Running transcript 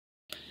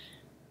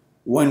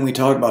When we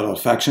talk about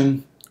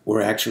affection,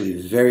 we're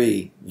actually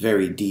very,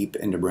 very deep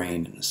in the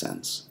brain in a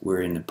sense.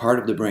 We're in a part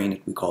of the brain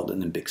that we call the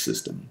limbic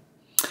system.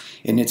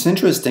 And it's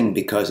interesting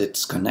because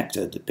it's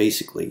connected,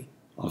 basically,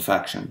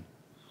 affection,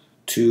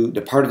 to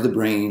the part of the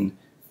brain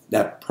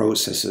that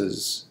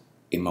processes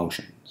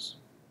emotions.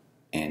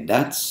 And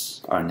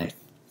that's our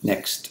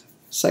next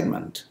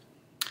segment.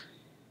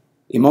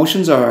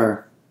 Emotions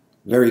are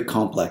very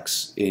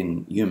complex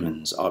in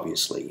humans,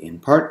 obviously, in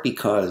part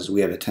because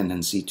we have a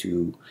tendency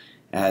to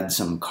add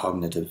some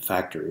cognitive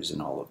factors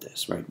in all of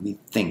this, right? We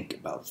think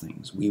about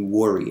things, we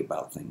worry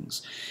about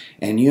things.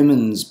 And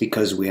humans,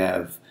 because we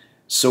have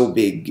so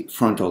big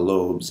frontal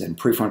lobes and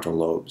prefrontal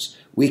lobes,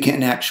 we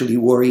can actually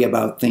worry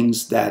about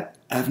things that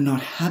have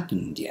not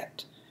happened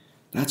yet.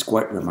 That's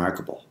quite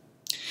remarkable.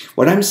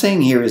 What I'm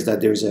saying here is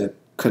that there's a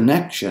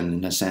connection,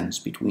 in a sense,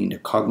 between the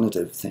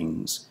cognitive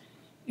things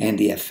and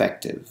the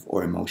affective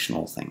or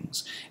emotional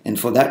things. And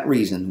for that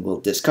reason, we'll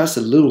discuss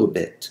a little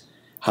bit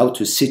how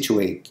to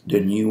situate the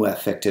new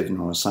affective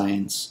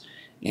neuroscience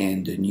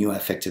and the new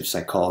affective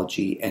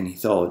psychology and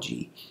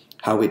ethology,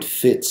 how it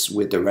fits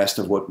with the rest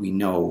of what we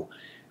know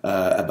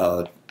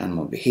about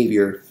animal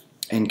behavior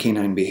and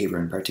canine behavior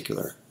in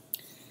particular.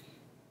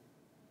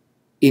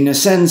 In a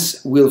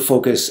sense, we'll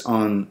focus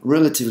on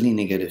relatively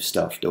negative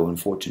stuff, though,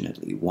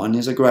 unfortunately. One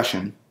is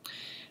aggression,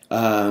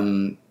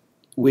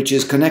 which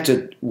is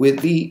connected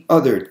with the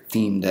other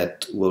theme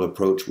that we'll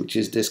approach, which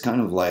is this kind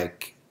of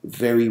like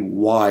very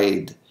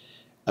wide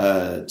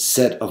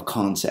set of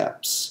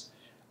concepts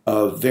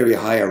of very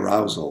high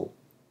arousal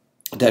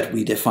that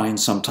we define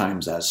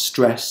sometimes as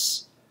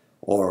stress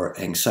or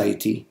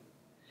anxiety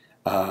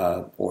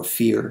or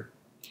fear.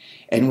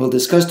 And we'll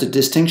discuss the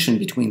distinction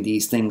between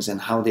these things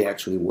and how they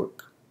actually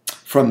work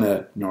from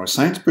a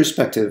neuroscience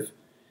perspective,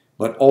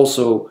 but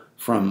also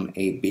from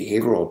a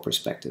behavioral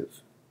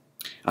perspective.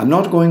 I'm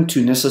not going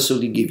to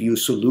necessarily give you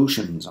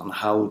solutions on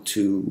how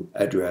to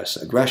address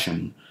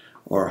aggression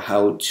or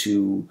how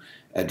to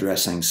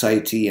address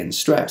anxiety and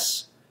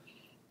stress,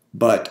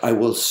 but I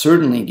will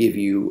certainly give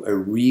you a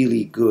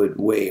really good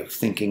way of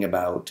thinking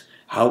about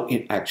how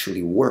it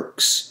actually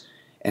works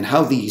and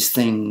how these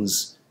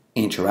things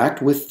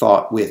interact with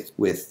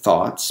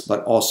thoughts,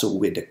 but also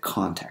with the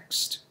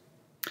context.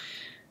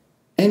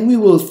 And we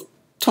will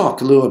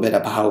talk a little bit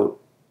about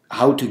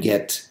how to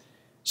get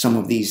some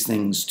of these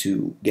things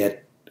to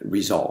get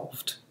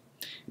resolved.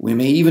 We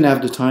may even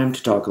have the time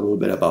to talk a little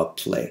bit about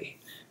play,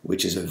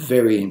 which is a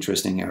very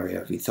interesting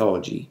area of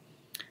ethology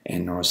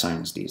and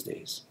neuroscience these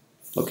days.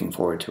 Looking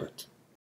forward to it.